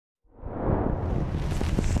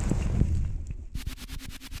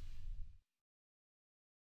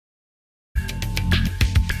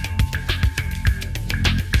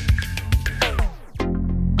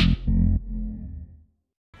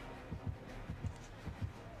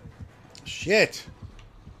Shit.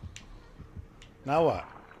 Now what?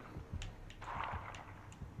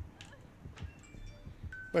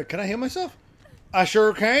 Wait, can I heal myself? I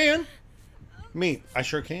sure can. Me, I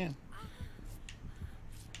sure can.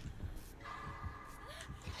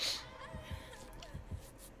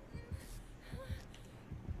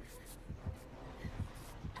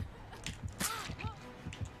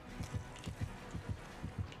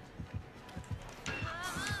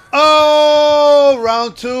 Oh,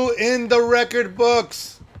 round 2 in the record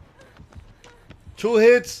books. 2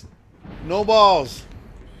 hits, no balls.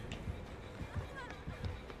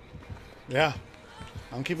 Yeah,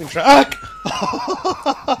 I'm keeping track.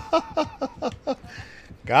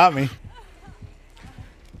 Got me.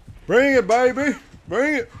 Bring it, baby.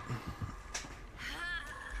 Bring it.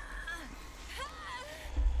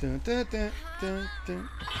 Dun, dun, dun, dun, dun.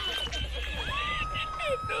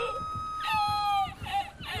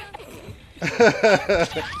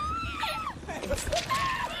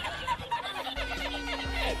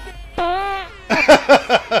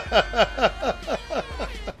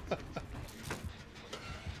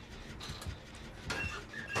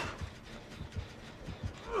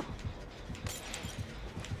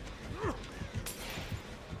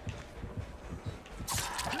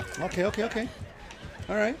 Okay.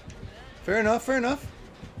 All right. Fair enough.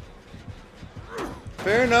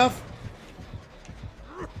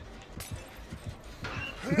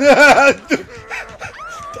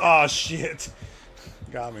 Oh, shit.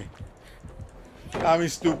 Got me. Got me,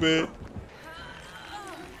 stupid.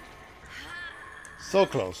 So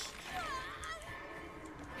close.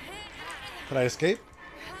 Could I escape?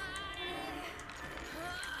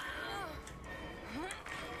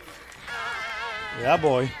 Yeah,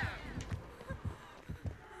 boy.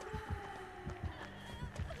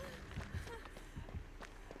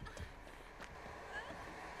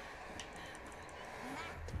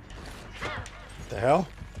 The hell?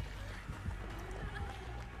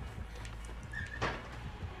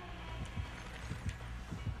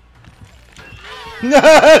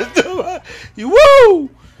 You woo!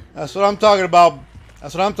 That's what I'm talking about.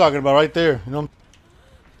 That's what I'm talking about right there. You know,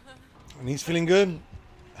 and he's feeling good,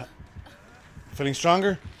 feeling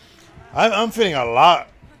stronger. I'm feeling a lot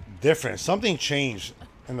different. Something changed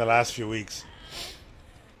in the last few weeks.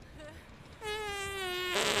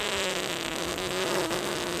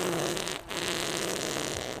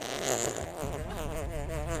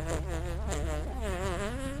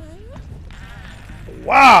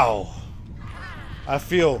 Wow! I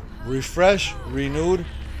feel refreshed, renewed,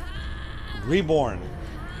 reborn.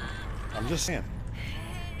 I'm just saying.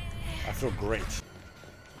 I feel great.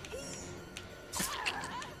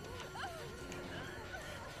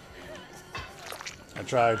 I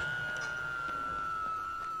tried.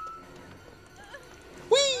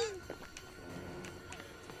 Whee!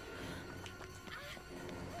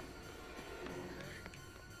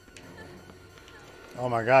 Oh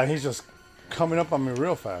my God, he's just coming up on me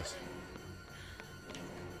real fast.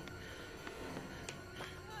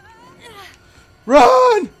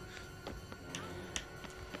 Run!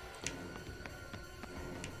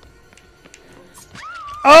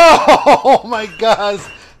 Oh my God,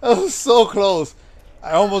 that was so close.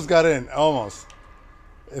 I almost got in, almost.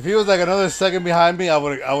 If he was like another second behind me, I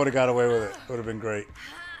would have got away with it. It would have been great.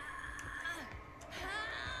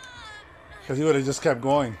 Because he would have just kept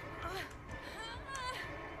going.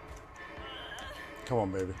 Come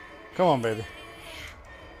on, baby. Come on, baby.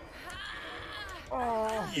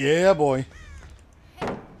 Yeah, boy.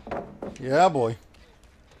 Yeah, boy.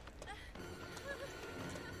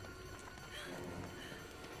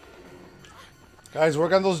 Guys,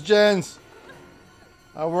 work on those gens.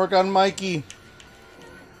 I work on Mikey.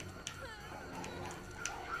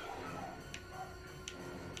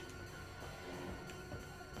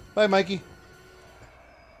 Bye, Mikey.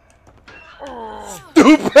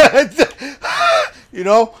 Stupid! You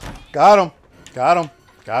know? Got him. Got him.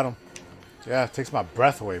 Got him. Yeah, it takes my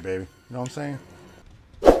breath away, baby. You know what I'm saying?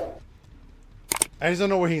 I just don't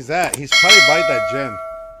know where he's at. He's probably by that gen.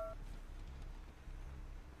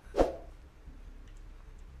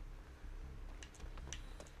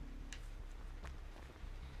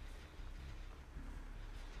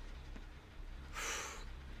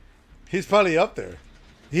 He's probably up there.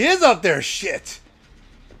 He is up there, shit!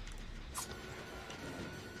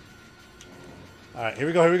 Alright, here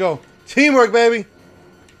we go, here we go. Teamwork, baby!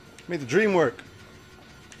 Make the dream work.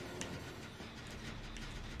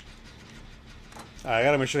 Alright, I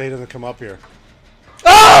gotta make sure he doesn't come up here.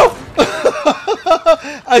 Oh!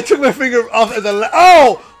 I took my finger off at the...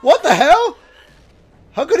 Oh! What the hell?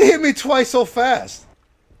 How could he hit me twice so fast?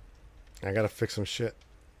 I gotta fix some shit.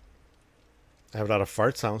 I have a lot of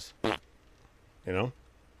fart sounds. You know?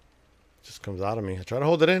 It just comes out of me. I try to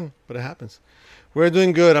hold it in, but it happens. We're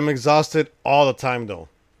doing good. I'm exhausted all the time, though.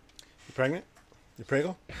 You pregnant? You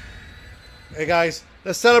preggo? Hey, guys,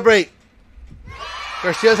 let's celebrate.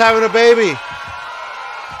 Garcia's having a baby.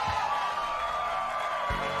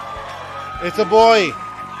 It's a boy.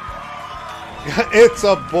 It's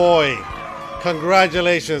a boy.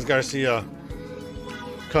 Congratulations, Garcia.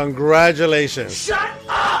 Congratulations. Shut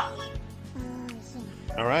up!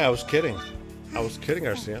 All right, I was kidding. I was kidding,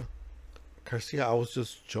 Garcia. Garcia, I was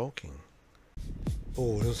just joking.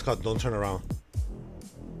 Oh, this is called Don't Turn Around.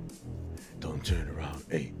 Don't turn around.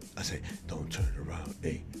 Hey, I say, don't turn around.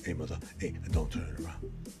 Hey, hey, mother. Hey, don't turn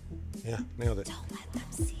around. Yeah, nailed it. Don't let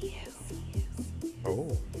them see you.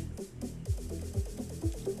 Oh.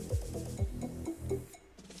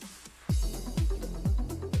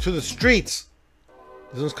 To the streets.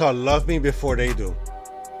 This one's called Love Me Before They Do.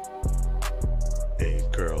 Hey,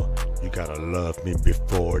 girl, you gotta love me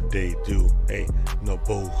before they do. Hey, no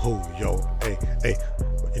boo-hoo, yo. Hey, hey,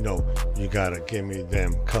 you know, you gotta give me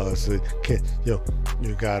them causes. Yo,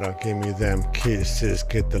 you gotta give me them kisses.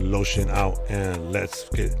 Get the lotion out and let's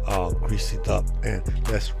get all greased up. And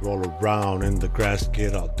let's roll around in the grass,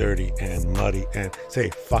 get all dirty and muddy. And say,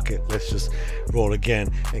 fuck it, let's just roll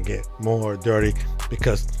again and get more dirty.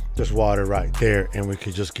 Because there's water right there and we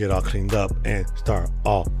could just get all cleaned up and start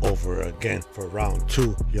all over again for round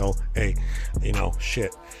 2, yo. Hey, you know,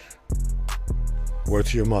 shit. Word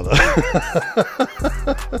to your mother.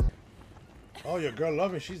 Oh, your girl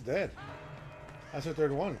Love Me, she's dead. That's her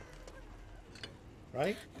third one.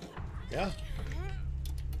 Right? Yeah.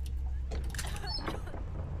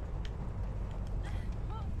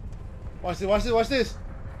 Watch this, watch this, watch this.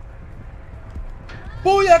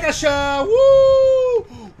 Booyakasha! Woo!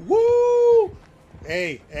 Woo!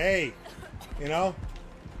 Hey, hey. You know?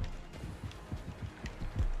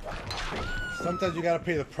 Sometimes you gotta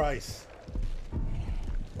pay the price.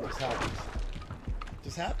 Just happens.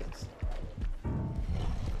 Just happens.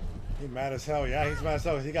 He's mad as hell. Yeah, he's mad as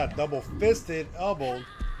hell. He got double fisted, elbowed.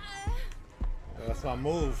 That's my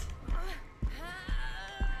move.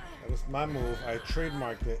 That was my move. I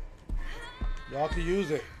trademarked it. Y'all can use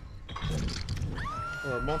it.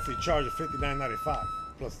 For a monthly charge of $59.95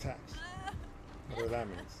 plus tax. Whatever that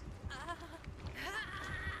means.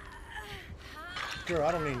 Girl,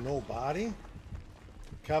 I don't need nobody.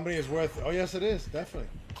 Comedy is worth it. Oh, yes, it is. Definitely.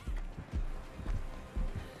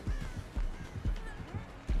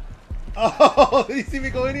 Oh, did you see me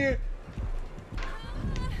go in here?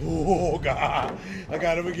 Oh, God. I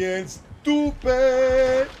got him again.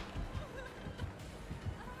 Stupid.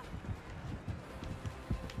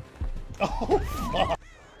 Oh, fuck.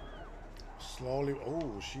 Slowly.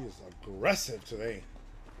 Oh, she is aggressive today.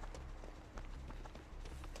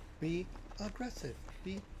 Be aggressive.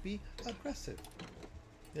 Be aggressive.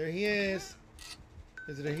 There he is.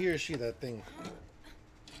 Is it a he or she, that thing?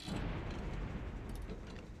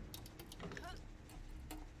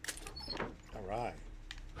 All right.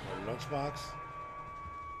 Our lunchbox.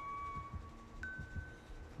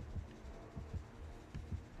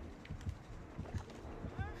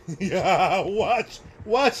 Yeah,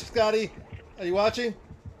 watch, Scotty. Are you watching?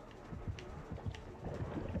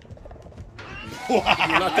 You're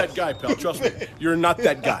not that guy, pal. Trust me. You're not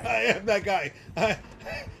that guy. I am that guy.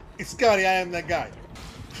 Scotty, I am that guy.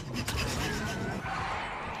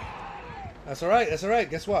 That's all right. That's all right.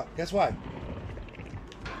 Guess what? Guess what?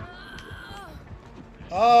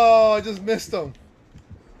 Oh, I just missed him.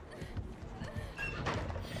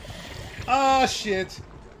 Oh, shit.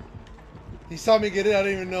 He saw me get it. I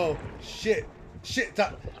didn't even know. Shit. Shit.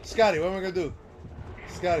 Scotty, what am I going to do?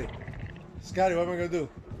 Scotty, what am I going to do?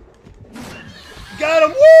 Got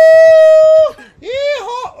him! Woo!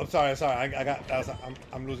 Yeehaw! I'm sorry.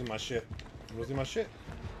 I'm losing my shit. I'm losing my shit.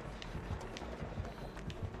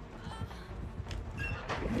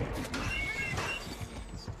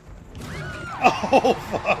 Oh,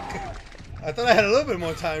 fuck. I thought I had a little bit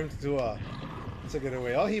more time to get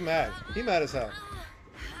away. Oh, he mad. He mad as hell.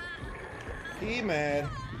 He mad.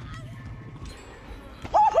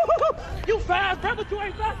 You fast, bro, but you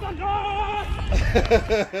ain't fast enough!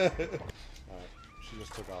 Alright, she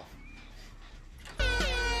just took off.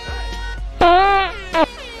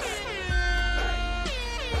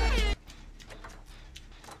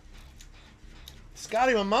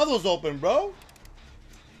 Scotty, my mouth was open, bro.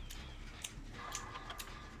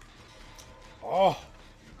 Oh,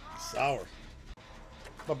 sour.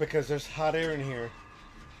 But because there's hot air in here,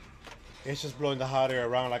 it's just blowing the hot air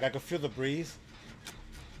around. Like I could feel the breeze,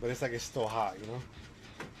 but it's like it's still hot, you know?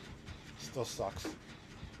 Still sucks.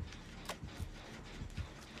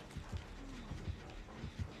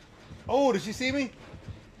 Oh, did she see me?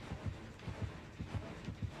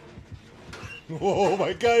 Oh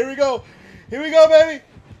my god, here we go. Here we go, baby.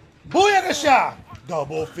 Booyakasha!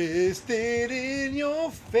 Double fisted in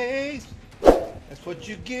your face. That's what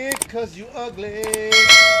you get because you ugly.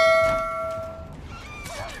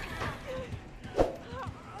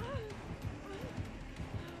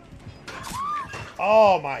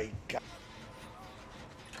 Oh my god.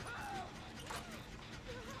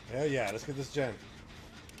 Hell yeah, let's get this gen.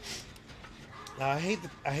 Now I hate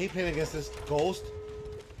playing against this ghost.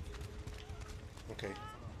 Okay.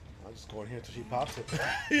 I'll just go in here until she pops it.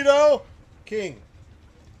 You know? King.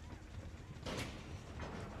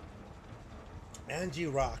 Angie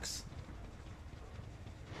rocks.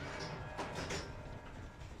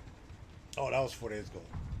 Oh, that was 4 days ago.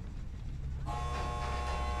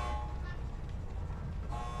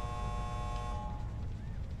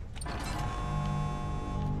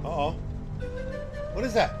 Uh-oh. What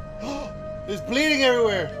is that? There's bleeding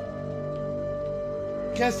everywhere.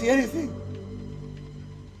 Can't see anything.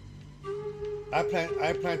 I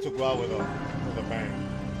plan to go out with a bang.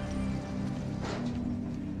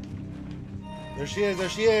 There she is, there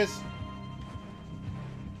she is.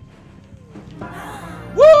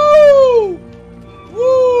 Woo!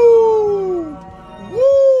 Woo!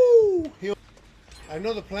 Woo! I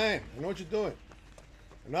know the plan. I know what you're doing.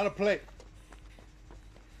 I'm not a plate.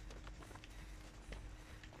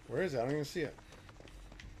 Where is it? I don't even see it.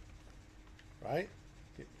 Right?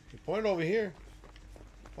 You pointed over here.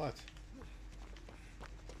 What?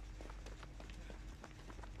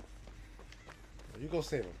 You go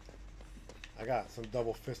save him. I got some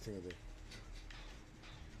double fisting to do.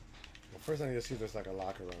 Well, first I need to see if there's like a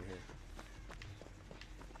locker around here.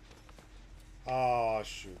 Oh,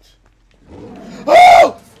 shoot.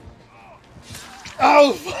 Oh!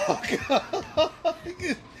 Oh, fuck!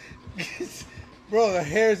 Bro, the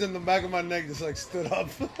hairs in the back of my neck just like stood up.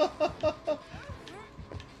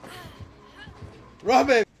 Run,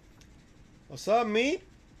 baby! What's up, Meep?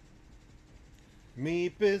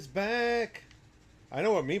 Meep is back. I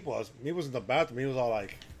know where Meep was. Meep was in the bathroom. He was all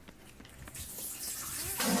like,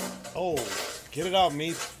 oh, get it out,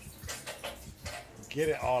 Meep. Get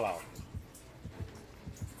it all out.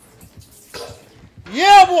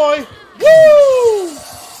 Yeah, boy! Woo!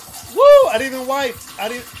 Woo! I didn't even wipe. I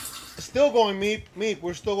didn't. Still going, Meep. Meep,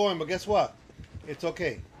 we're still going, but guess what? It's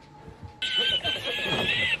okay.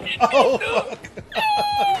 Oh, fuck.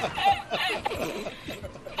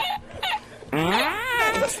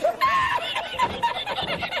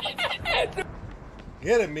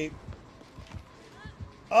 Get it, Meep.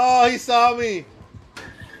 Oh, he saw me.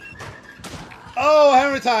 Oh,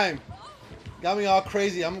 hammer time. Got me all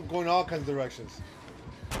crazy. I'm going all kinds of directions.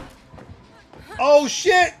 Oh,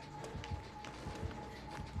 shit.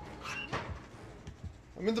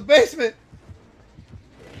 I'm in the basement.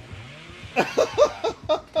 I'm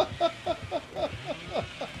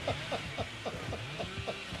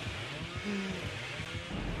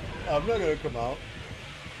not gonna come out.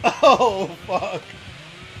 Oh, fuck.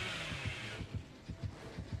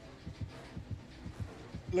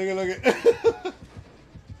 Look at.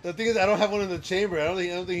 The thing is, I don't have one in the chamber. I don't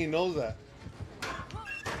think he knows that.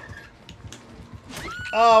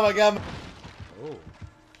 Oh my god. Oh,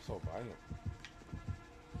 so violent.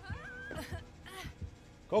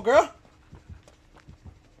 Go, girl.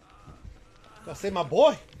 Gotta save my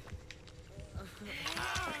boy.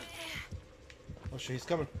 Oh shit, he's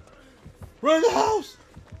coming. Run in the house.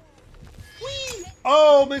 Whee!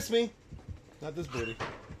 Oh, missed me. Not this booty.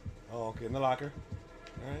 Oh, okay, in the locker.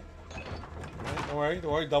 Alright.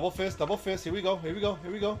 Don't worry. Double fist. Here we go.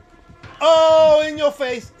 Oh, in your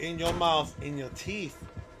face, in your mouth, in your teeth.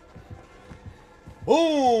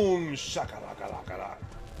 Boom! Shakalaka.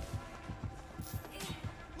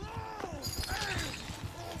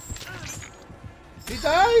 He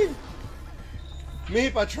died!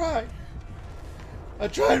 Meep, I tried,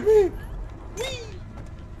 Meep! Whee!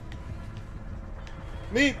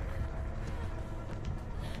 Meep!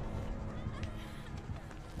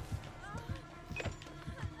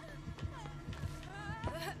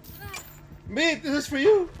 Meep, this is for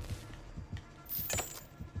you!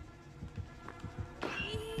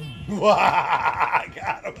 I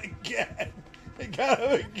got him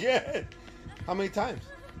again! How many times?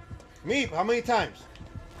 Meep, how many times?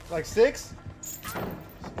 Like 6?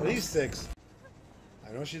 At least 6.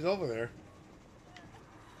 I know she's over there.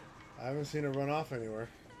 I haven't seen her run off anywhere.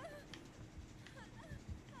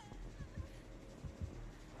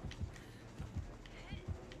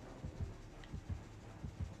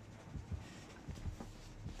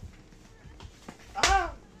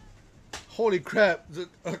 Ah! Holy crap,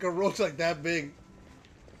 like a roach like that big.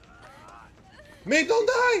 Meep, don't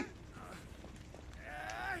die!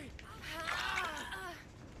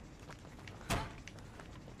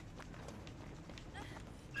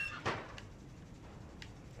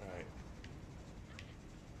 Alright.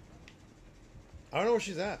 I don't know where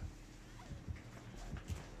she's at.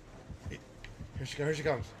 Here she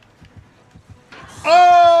comes.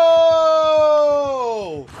 Oh!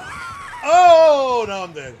 Oh! Now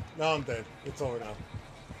I'm dead. Now I'm dead. It's over now.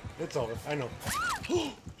 It's over. I know.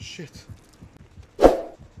 Shit.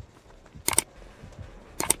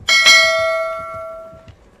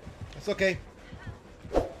 That's okay.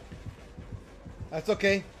 That's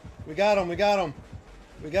okay. We got him. We got him.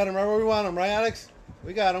 We got him right where we want him. Right, Alex?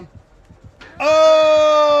 We got him.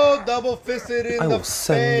 Oh! Double fisted in the face.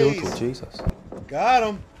 Send you to Jesus. Got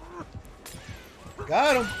him.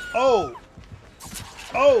 Got him. Oh.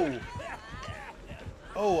 Oh.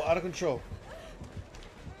 Oh, out of control.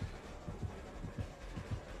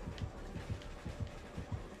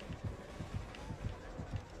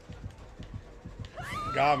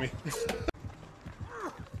 Got me.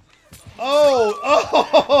 Oh.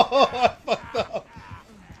 Oh. I fucked up.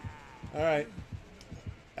 All right.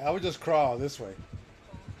 I would just crawl this way.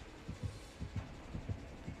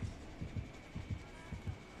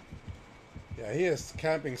 Yeah, he is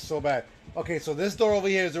camping so bad. Okay, so this door over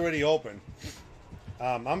here is already open.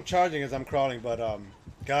 I'm charging as I'm crawling, but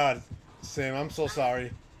God, Sim, I'm so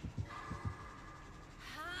sorry.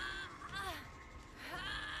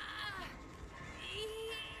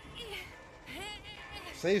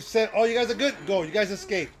 Save set. Oh, you guys are good. Go. You guys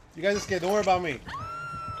escape. You guys escape. Don't worry about me.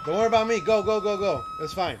 Don't worry about me. Go, go, go, go.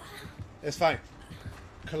 It's fine. It's fine.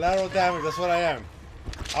 Collateral damage. That's what I am.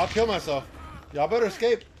 I'll kill myself. Y'all better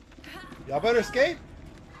escape. Y'all better escape.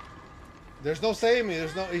 There's no saving me.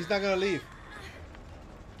 There's no. He's not gonna leave.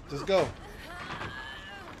 Just go.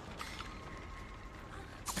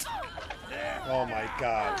 Oh my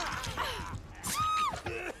God.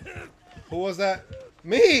 Who was that?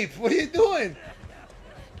 Meep, what are you doing?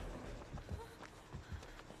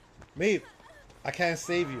 Meep, I can't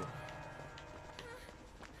save you.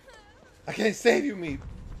 I can't save you, Meep.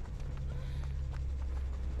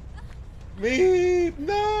 Meep,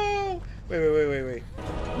 no! Wait.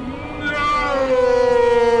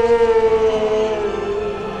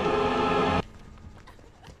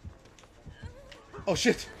 Oh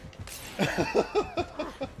shit!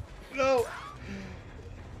 No!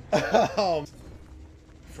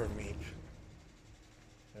 For Meep.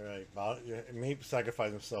 Alright, Meep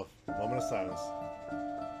sacrificed himself. Moment of silence.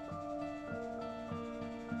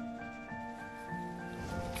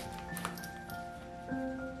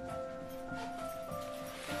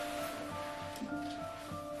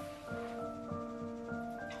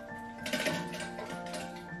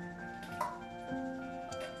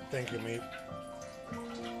 Thank you, Meep,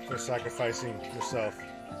 for sacrificing yourself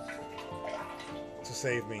to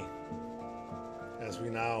save me. As we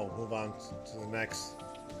now move on to the next.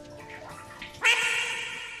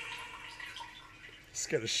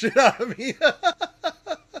 Scared the shit out of me.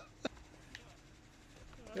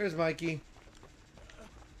 There's Mikey.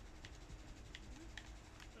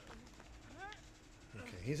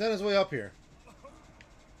 Okay, he's on his way up here.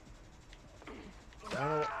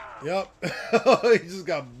 Yep. He just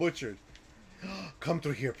got butchered. Come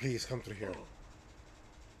through here, please. Come through here. Did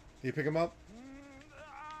you pick him up?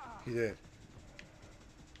 He did.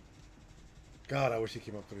 God, I wish he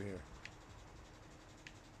came up through here.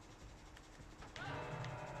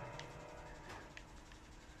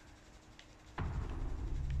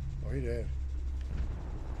 Oh, he did.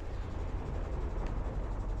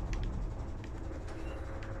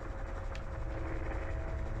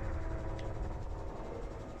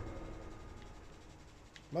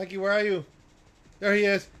 Mikey, where are you? There he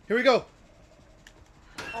is. Here we go.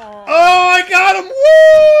 Oh, I got him!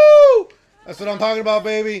 Woo! That's what I'm talking about,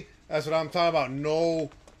 baby. That's what I'm talking about. No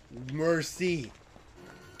mercy.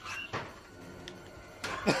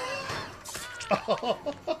 I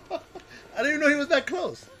didn't even know he was that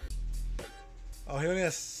close. Oh, he only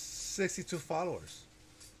has 62 followers.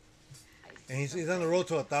 And he's on the road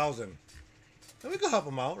to 1,000. Then we can help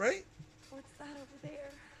him out, right? What's that over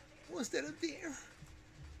there? What's that up there?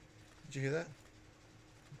 Did you hear that?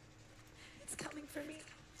 It's coming for me.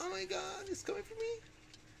 Oh my God, it's coming for me.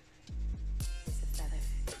 It's a feather.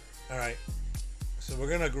 All right. So we're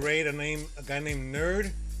gonna grade a guy named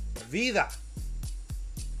Nerd Vida.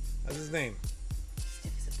 That's his name.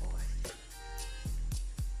 Stiff as a board.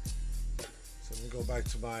 So let me go back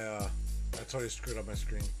to my. I totally screwed up my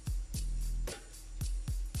screen.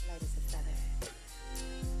 Light as a feather.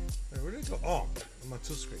 Wait, where did it go? Oh, I'm on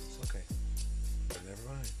 2 screens. Okay. Never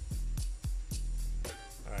mind.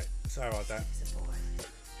 All right. Sorry about that. Stiff as a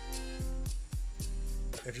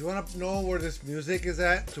If you want to know where this music is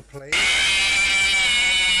at to play it,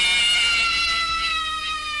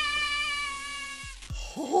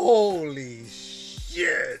 holy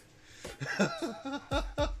shit! All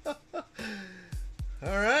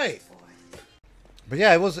right, but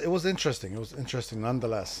yeah, it was interesting. It was interesting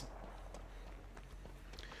nonetheless.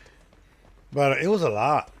 But it was a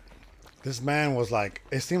lot. This man was like,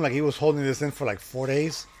 it seemed like he was holding this in for like 4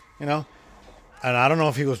 days, you know. And I don't know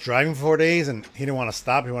if he was driving for 4 days and he didn't want to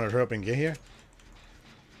stop. He wanted to hurry up and get here.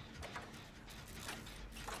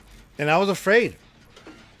 And I was afraid.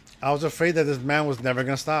 I was afraid that this man was never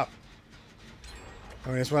going to stop. I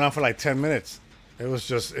mean, this went on for like 10 minutes. It was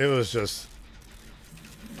just the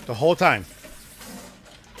whole time.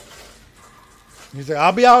 He's like,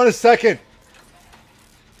 I'll be out in a second.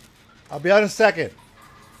 I'll be out in a second.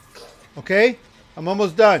 Okay? I'm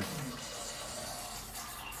almost done.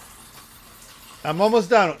 I'm almost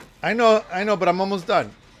done. I know, but I'm almost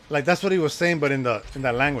done. Like, that's what he was saying, but in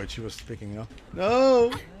that language he was speaking, you know?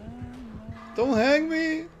 No! Don't hang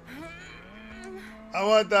me! I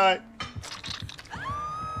want to die.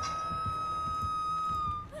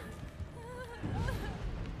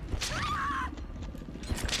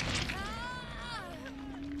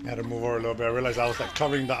 I had to move over a little bit. I realized I was like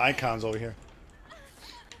covering the icons over here.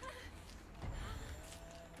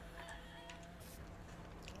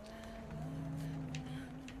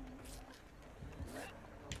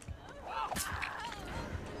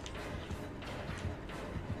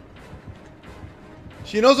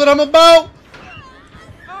 She knows what I'm about.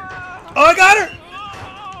 Oh, I got her.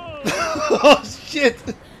 Oh, shit.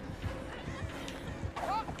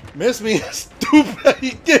 Miss me,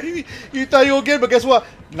 stupid. You thought you were good, but guess what?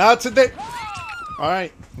 Not today. All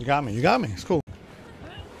right. You got me. You got me. It's cool.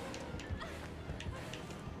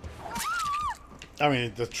 I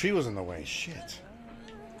mean, the tree was in the way. Shit.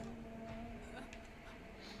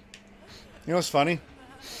 You know what's funny?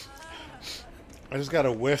 I just got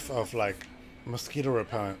a whiff of, like, mosquito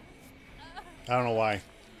repellent. I don't know why.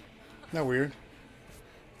 Isn't that weird?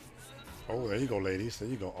 Oh, there you go, ladies. There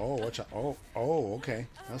you go. Oh, watch out. Oh, okay.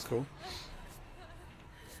 That's cool.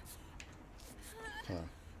 Hold on.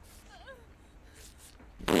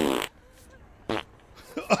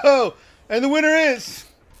 Oh, and the winner is...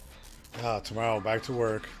 tomorrow, back to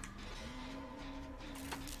work.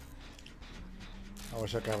 I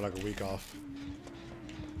wish I could have like a week off.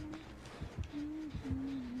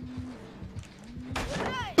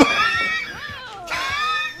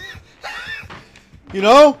 You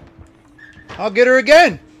know, I'll get her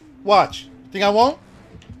again. Watch. Think I won't?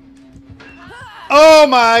 Oh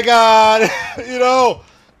my God. You know,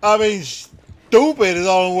 I mean, stupid is the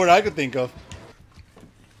only word I could think of.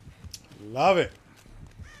 Love it.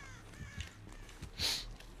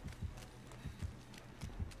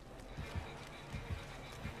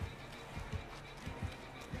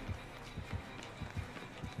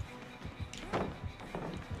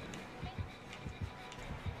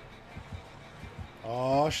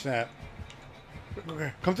 Oh, snap.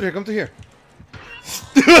 Okay, come through here, come through here.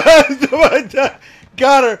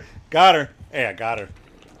 Got her. Got her. Hey, I got her.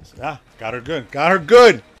 Ah, got her good. Got her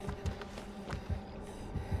good.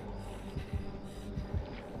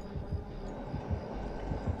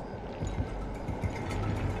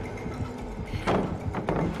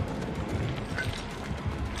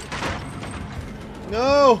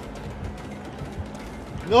 No.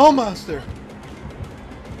 No, monster.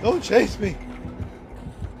 Don't chase me.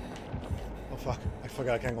 Oh, fuck. I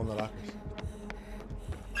forgot I can't go in the lockers.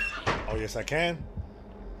 Oh, yes, I can.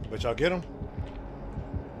 But y'all get him.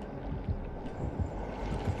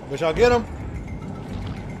 But y'all get him.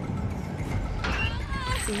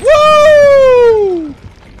 Woo!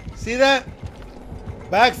 See that?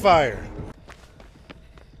 Backfire.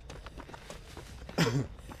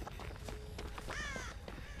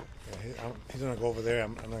 He's gonna go over there.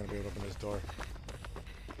 I'm not gonna be able to open this door.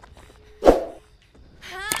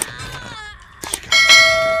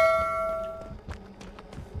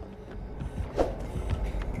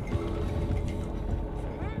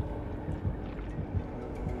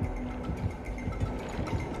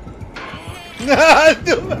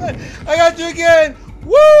 I got you again!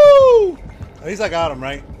 Woo! At least I got him,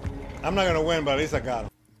 right? I'm not gonna win, but at least I got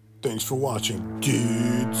him. Thanks for watching,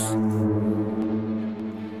 kids.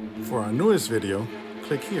 For our newest video,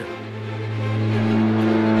 click here.